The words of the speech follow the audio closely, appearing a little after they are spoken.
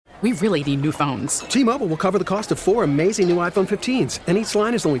We really need new phones. T-Mobile will cover the cost of 4 amazing new iPhone 15s, and each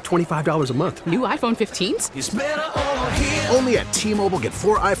line is only $25 a month. New iPhone 15s? It's better over here. Only at T-Mobile, get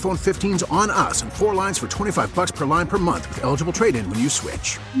 4 iPhone 15s on us and 4 lines for $25 per line per month with eligible trade-in when you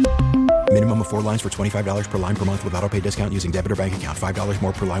switch. Minimum of 4 lines for $25 per line per month with autopay discount using debit or bank account. $5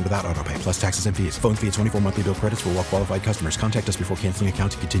 more per line without autopay, plus taxes and fees. Phone fee at 24 monthly bill credits for well-qualified customers. Contact us before canceling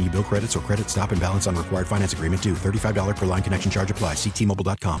account to continue bill credits or credit stop and balance on required finance agreement due. $35 per line connection charge applies. See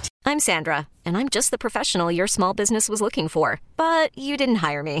T-Mobile.com. I'm Sandra, and I'm just the professional your small business was looking for. But you didn't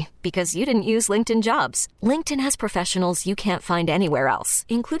hire me because you didn't use LinkedIn Jobs. LinkedIn has professionals you can't find anywhere else,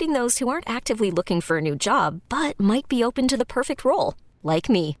 including those who aren't actively looking for a new job, but might be open to the perfect role, like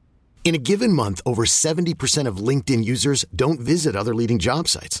me. In a given month, over 70% of LinkedIn users don't visit other leading job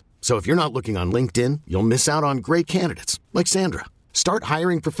sites. So if you're not looking on LinkedIn, you'll miss out on great candidates like Sandra. Start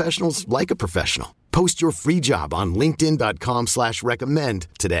hiring professionals like a professional. Post your free job on linkedin.com/recommend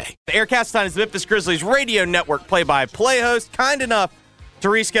today. The Aircast time is the Memphis Grizzlies radio network play-by-play host, kind enough to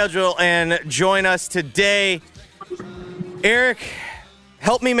reschedule and join us today. Eric,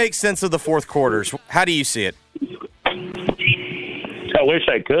 help me make sense of the fourth quarters. How do you see it? I wish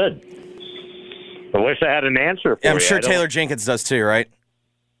I could. I wish I had an answer for you. I'm sure Taylor Jenkins does too, right?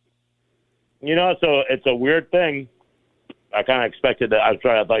 You know, so it's a weird thing. I kind of expected that. I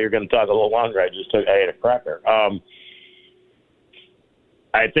thought you were going to talk a little longer. I ate a cracker.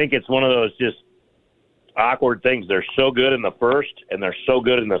 I think it's one of those just awkward things. They're so good in the first, and they're so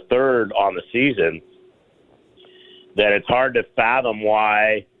good in the third on the season that it's hard to fathom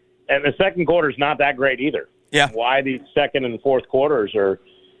why. And the second quarter is not that great either. Yeah. Why these second and fourth quarters are,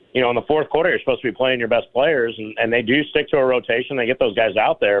 in the fourth quarter, you're supposed to be playing your best players, and they do stick to a rotation. They get those guys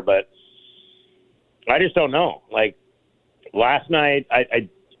out there, but I just don't know. Like, last night, I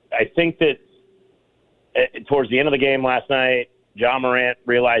think that towards the end of the game last night, John Morant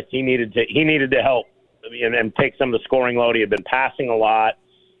realized he needed to help and take some of the scoring load. He had been passing a lot,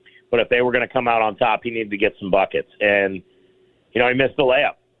 but if they were going to come out on top, he needed to get some buckets. And, he missed the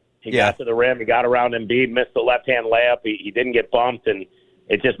layup. He got to the rim. He got around Embiid, missed the left-hand layup. He didn't get bumped, and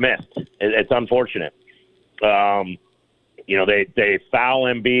it just missed. It's unfortunate. They foul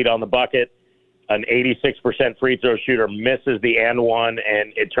Embiid on the bucket. An 86% free throw shooter misses the and one,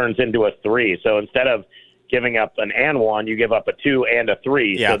 and it turns into a 3. So instead of giving up an and one, you give up a 2 and a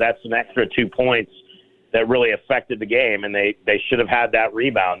 3. Yeah. So that's an extra 2 points that really affected the game, and they should have had that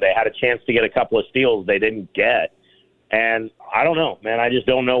rebound. They had a chance to get a couple of steals they didn't get. And I don't know, man. I just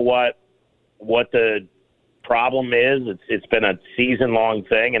don't know what the problem is. It's been a season-long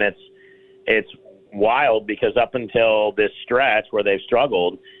thing, and it's wild because up until this stretch where they've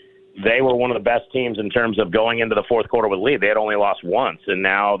struggled, they were one of the best teams in terms of going into the fourth quarter with lead. They had only lost once, and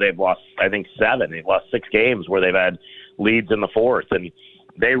now they've lost, I think, 7. They've lost 6 games where they've had leads in the fourth, and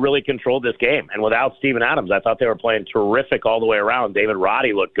they really controlled this game. And without Steven Adams, I thought they were playing terrific all the way around. David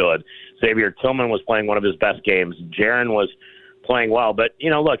Roddy looked good. Xavier Tillman was playing one of his best games. Jaren was playing well. But,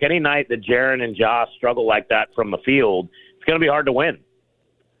 look, any night that Jaren and Josh struggle like that from the field, it's going to be hard to win.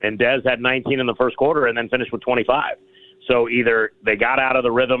 And Dez had 19 in the first quarter and then finished with 25. So either they got out of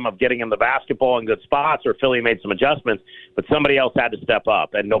the rhythm of getting him the basketball in good spots or Philly made some adjustments, but somebody else had to step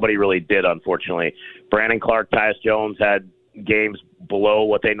up, and nobody really did, unfortunately. Brandon Clark, Tyus Jones had games below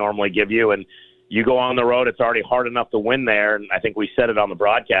what they normally give you, and you go on the road, it's already hard enough to win there, and I think we said it on the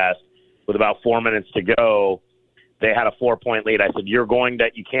broadcast with about 4 minutes to go. They had a 4-point lead. I said, you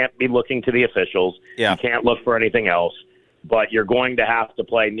can't be looking to the officials. Yeah. You can't look for anything else, but you're going to have to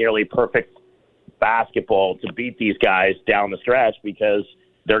play nearly perfect basketball to beat these guys down the stretch because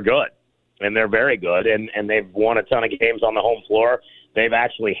they're good, and they're very good, and they've won a ton of games on the home floor. They've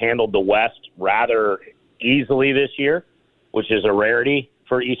actually handled the West rather easily this year, which is a rarity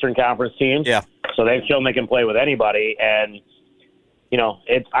for Eastern Conference teams. Yeah. So they've shown they can play with anybody, and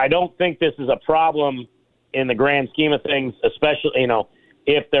I don't think this is a problem in the grand scheme of things, especially,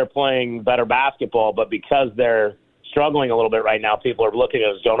 if they're playing better basketball, but because they're struggling a little bit right now, people are looking at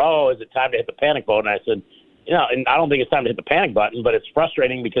us going, oh, is it time to hit the panic button? And I said, and I don't think it's time to hit the panic button, but it's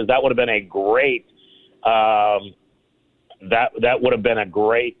frustrating because that would have been a great that would have been a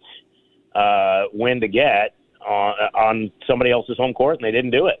great win to get on somebody else's home court, and they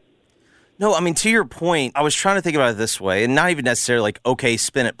didn't do it. No, I mean, to your point, I was trying to think about it this way, and not even necessarily like, okay,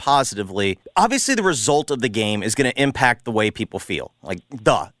 spin it positively. Obviously, the result of the game is going to impact the way people feel. Like,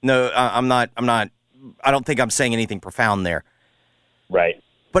 duh. No, I don't think I'm saying anything profound there. Right.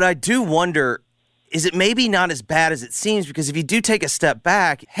 But I do wonder, is it maybe not as bad as it seems? Because if you do take a step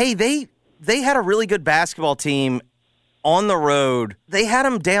back, hey, they had a really good basketball team on the road. They had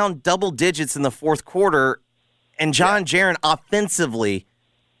them down double digits in the fourth quarter, and Jaren offensively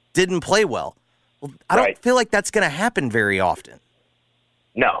didn't play well. Well, I don't feel like that's going to happen very often.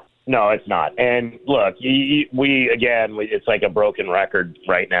 No, it's not. And look, it's like a broken record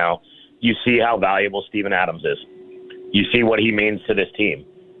right now. You see how valuable Steven Adams is. You see what he means to this team.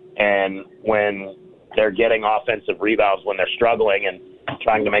 And when they're getting offensive rebounds, when they're struggling and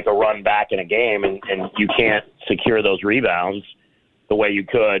trying to make a run back in a game, and you can't secure those rebounds the way you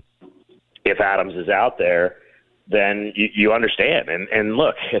could if Adams is out there, then you understand. And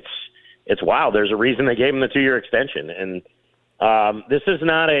look, it's wild. There's a reason they gave him the 2-year extension. And this is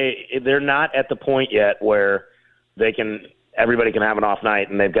they're not at the point yet where everybody can have an off night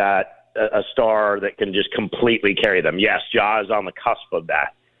and they've got a star that can just completely carry them. Yes, Ja is on the cusp of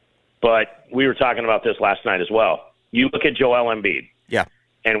that. But we were talking about this last night as well. You look at Joel Embiid. Yeah.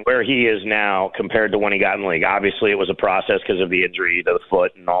 And where he is now compared to when he got in the league. Obviously, it was a process because of the injury to the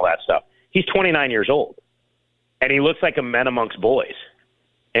foot and all that stuff. He's 29 years old. And he looks like a man amongst boys.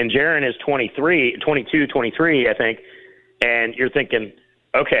 And Jaren is 22, 23, I think. And you're thinking,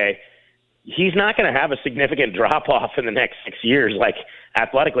 okay, he's not going to have a significant drop-off in the next 6 years, like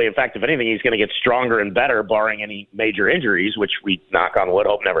athletically. In fact, if anything, he's going to get stronger and better, barring any major injuries, which we, knock on wood,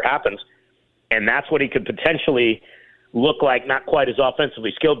 hope never happens. And that's what he could potentially look like, not quite as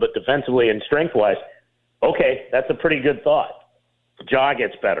offensively skilled, but defensively and strength-wise. Okay, that's a pretty good thought. Ja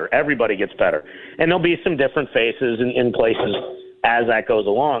gets better. Everybody gets better. And there'll be some different faces in places as that goes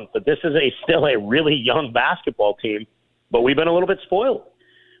along. But this is still a really young basketball team, but we've been a little bit spoiled.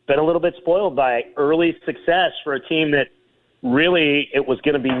 Been a little bit spoiled by early success for a team that really it was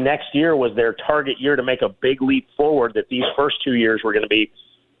going to be next year was their target year to make a big leap forward, that these first 2 years were going to be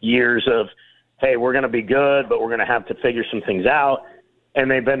years of, hey, we're going to be good, but we're going to have to figure some things out.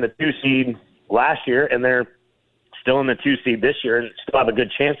 And they've been the 2 seed last year, and they're still in the 2 seed this year and still have a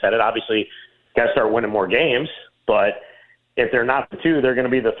good chance at it. Obviously, got to start winning more games, but if they're not the 2, they're going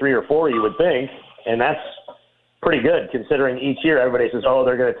to be the 3 or 4, you would think, and that's pretty good considering each year everybody says, oh,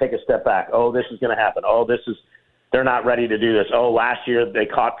 they're going to take a step back. Oh, this is going to happen. Oh, they're not ready to do this. Oh, last year they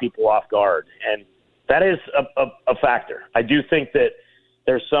caught people off guard. And that is a factor. I do think that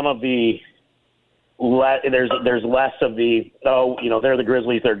there's some of the there's less of the, they're the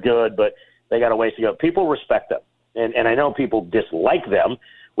Grizzlies, they're good, but they got a ways to go. People respect them. And I know people dislike them,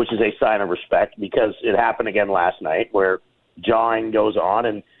 which is a sign of respect because it happened again last night where jawing goes on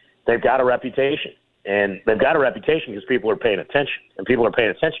and they've got a reputation. And they've got a reputation because people are paying attention. And people are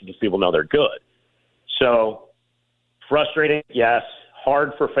paying attention because people know they're good. So, frustrating, yes.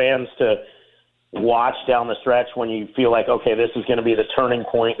 Hard for fans to watch down the stretch when you feel like, okay, this is going to be the turning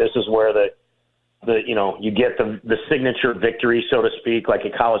point. This is where you get the signature victory, so to speak, like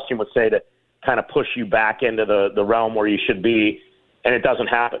a college team would say, to kind of push you back into the realm where you should be. And it doesn't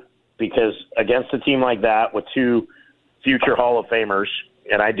happen because against a team like that with 2 future Hall of Famers,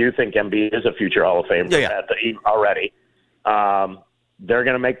 and I do think Embiid is a future Hall of Famer already, they're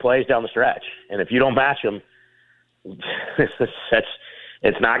going to make plays down the stretch. And if you don't match them,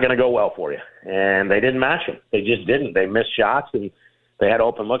 it's not going to go well for you. And they didn't match them. They just didn't. They missed shots, and they had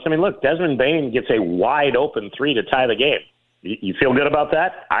open looks. I mean, look, Desmond Bane gets a wide-open 3 to tie the game. You feel good about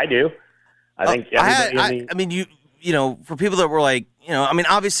that? I do. I think for people that were like,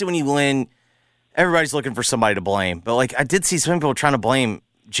 obviously when you win – everybody's looking for somebody to blame. But, I did see some people trying to blame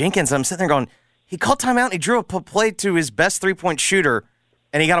Jenkins. I'm sitting there going, he called timeout, and he drew a play to his best three-point shooter,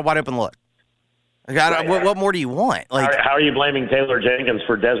 and he got a wide-open look. What more do you want? How are you blaming Taylor Jenkins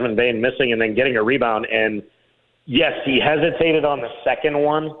for Desmond Bane missing and then getting a rebound? And, yes, he hesitated on the second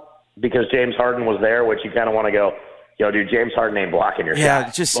one because James Harden was there, which you kind of want to go, dude, James Harden ain't blocking your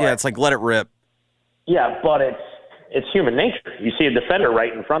shot. It's like let it rip. Yeah, but it's human nature. You see a defender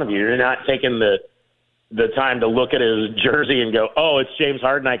right in front of you. You're not taking the time to look at his jersey and go, oh, it's James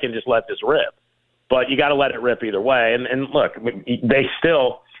Harden, I can just let this rip. But you got to let it rip either way. And look, they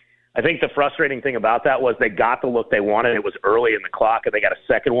still – I think the frustrating thing about that was they got the look they wanted. It was early in the clock, and they got a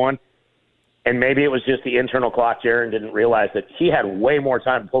second one. And maybe it was just the internal clock. Jaren didn't realize that he had way more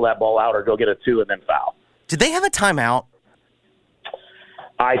time to pull that ball out or go get a 2 and then foul. Did they have a timeout?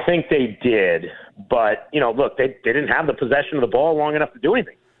 I think they did. But, look, they didn't have the possession of the ball long enough to do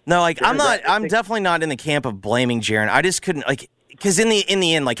anything. No, I'm definitely not in the camp of blaming Jaren. I just couldn't, because in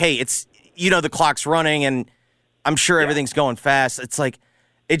the end, hey, it's, the clock's running and I'm sure everything's going fast. It's like,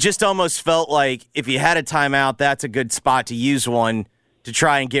 it just almost felt like if you had a timeout, that's a good spot to use one to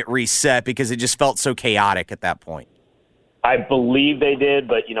try and get reset because it just felt so chaotic at that point. I believe they did,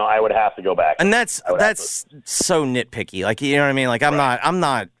 but, I would have to go back. And that's so nitpicky. You know what I mean? I'm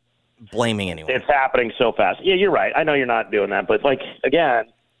not blaming anyone. It's happening so fast. Yeah, you're right. I know you're not doing that, but again,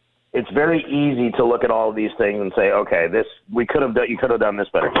 it's very easy to look at all of these things and say, okay, you could have done this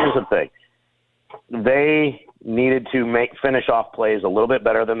better. Here's the thing. They needed to finish off plays a little bit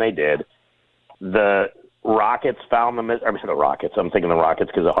better than they did. The Rockets found I'm thinking the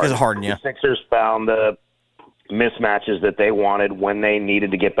Rockets because of Harden. Yeah. The Sixers found the mismatches that they wanted when they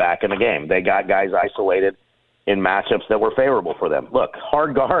needed to get back in the game. They got guys isolated in matchups that were favorable for them. Look,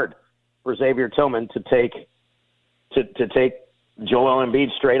 hard guard for Xavier Tillman to take Joel Embiid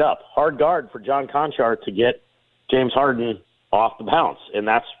straight up. Hard guard for John Conchar to get James Harden off the bounce, and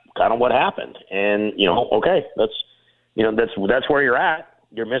that's kind of what happened. And okay, that's where you're at.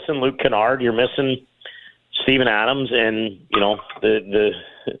 You're missing Luke Kennard. You're missing Steven Adams, and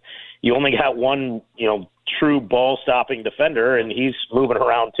you only got one true ball stopping defender, and he's moving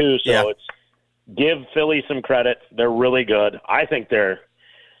around too. So it's give Philly some credit. They're really good. I think they're.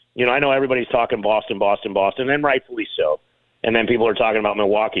 I know everybody's talking Boston, and rightfully so. And then people are talking about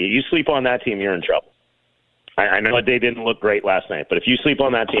Milwaukee. You sleep on that team, you're in trouble. I know they didn't look great last night, but if you sleep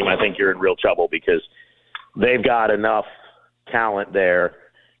on that team, I think you're in real trouble because they've got enough talent there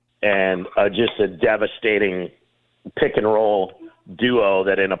and just a devastating pick-and-roll duo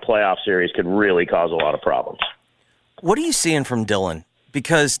that in a playoff series could really cause a lot of problems. What are you seeing from Dillon?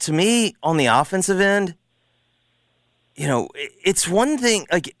 Because to me, on the offensive end, it's one thing.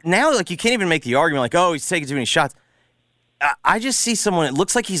 Like now, you can't even make the argument like, oh, he's taking too many shots. I just see someone. It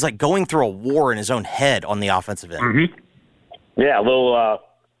looks like he's going through a war in his own head on the offensive end. Mm-hmm. Yeah,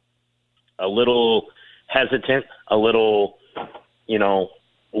 a little hesitant, a little,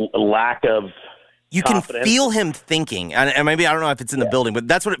 lack of. You confidence. Can feel him thinking, and maybe I don't know if it's in the building, but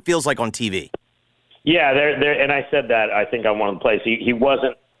that's what it feels like on TV. Yeah, and I said that I think on one of the plays. He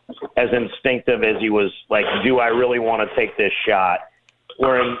wasn't as instinctive as he was like, do I really want to take this shot?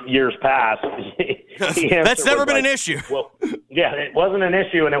 Where in years past, that's never been an issue. Well, yeah, it wasn't an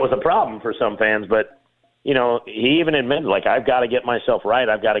issue, and it was a problem for some fans. But he even admitted, I've got to get myself right.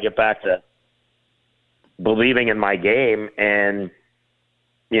 I've got to get back to believing in my game, and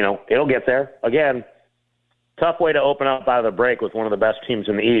it'll get there. Again, tough way to open up out of the break with one of the best teams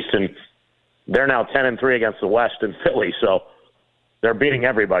in the East, and they're now 10-3 against the West in Philly, so they're beating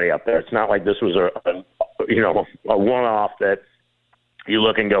everybody up there. It's not like this was a one-off that you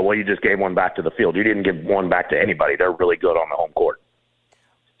look and go, well, you just gave one back to the field. You didn't give one back to anybody. They're really good on the home court.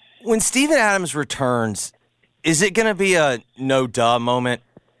 When Steven Adams returns, is it going to be a no-duh moment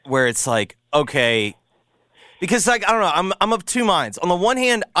where it's like, okay, because I don't know, I'm of two minds. On the one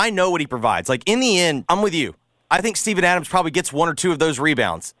hand, I know what he provides. In the end, I'm with you. I think Steven Adams probably gets one or two of those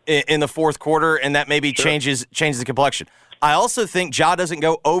rebounds in the fourth quarter, and that maybe changes the complexion. I also think Ja doesn't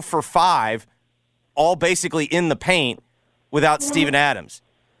go 0 for 5, all basically in the paint, without Steven Adams.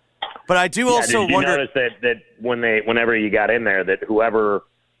 But I do also wonder. Did you notice that whenever you got in there, that whoever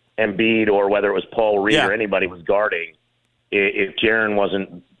Embiid or whether it was Paul Reed or anybody was guarding, if Jaren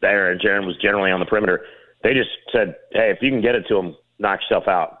wasn't there and Jaren was generally on the perimeter, they just said, hey, if you can get it to him, knock yourself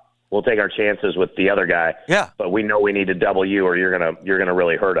out. We'll take our chances with the other guy. Yeah. But we know we need to double you or you're gonna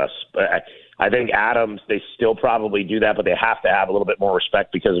really hurt us. But I think Adams, they still probably do that, but they have to have a little bit more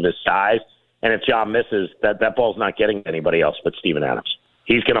respect because of his size. And if Ja misses, that ball's not getting to anybody else but Steven Adams.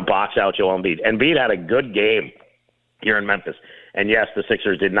 He's going to box out Joel Embiid. Embiid had a good game here in Memphis. And, yes, the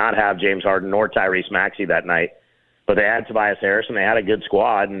Sixers did not have James Harden nor Tyrese Maxey that night, but they had Tobias Harris, and they had a good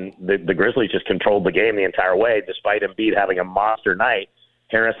squad, and the Grizzlies just controlled the game the entire way, despite Embiid having a monster night.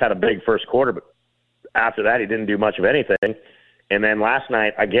 Harris had a big first quarter, but after that he didn't do much of anything. And then last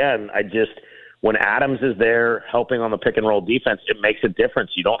night, again, when Adams is there helping on the pick-and-roll defense, it makes a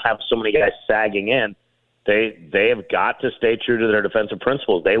difference. You don't have so many guys sagging in. They have got to stay true to their defensive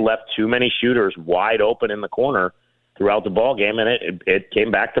principles. They left too many shooters wide open in the corner throughout the ball game, and it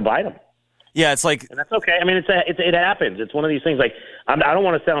came back to bite them. Yeah, it's like, and that's okay. I mean, it happens. It's one of these things. I don't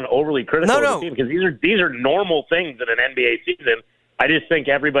want to sound overly critical of the team because these are normal things in an NBA season. I just think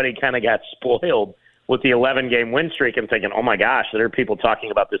everybody kind of got spoiled with the 11-game win streak and thinking, oh, my gosh, there are people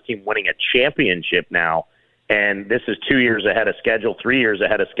talking about this team winning a championship now, and this is 2 years ahead of schedule, 3 years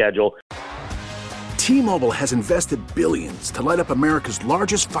ahead of schedule. T-Mobile has invested billions to light up America's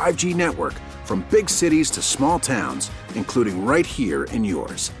largest 5G network from big cities to small towns, including right here in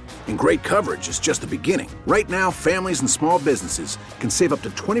yours. And great coverage is just the beginning. Right now, families and small businesses can save up to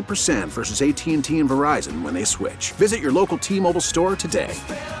 20% versus AT&T and Verizon when they switch. Visit your local T-Mobile store today.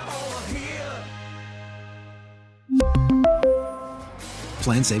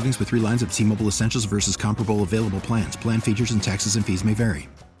 Plan savings with 3 lines of T-Mobile Essentials versus comparable available plans. Plan features and taxes and fees may vary.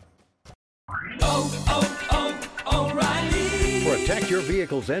 O'Reilly. For a Protect your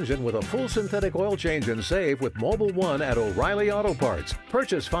vehicle's engine with a full synthetic oil change and save with Mobil 1 at O'Reilly Auto Parts.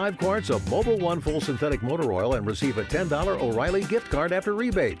 Purchase 5 quarts of Mobil 1 full synthetic motor oil and receive a $10 O'Reilly gift card after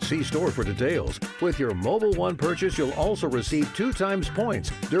rebate. See store for details. With your Mobil 1 purchase, you'll also receive 2 times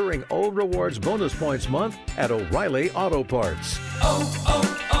points during Old Rewards Bonus Points Month at O'Reilly Auto Parts.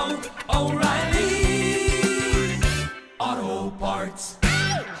 O'Reilly Auto Parts.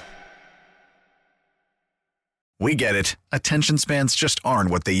 We get it. Attention spans just aren't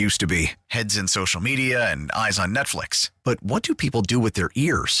what they used to be. Heads in social media and eyes on Netflix. But what do people do with their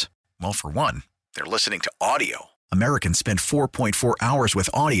ears? Well, for one, they're listening to audio. Americans spend 4.4 hours with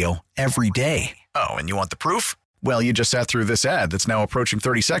audio every day. Oh, and you want the proof? Well, you just sat through this ad that's now approaching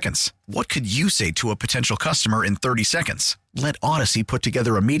 30 seconds. What could you say to a potential customer in 30 seconds? Let Odyssey put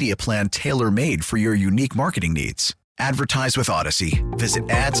together a media plan tailor-made for your unique marketing needs. Advertise with Odyssey. Visit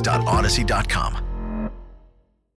ads.odyssey.com.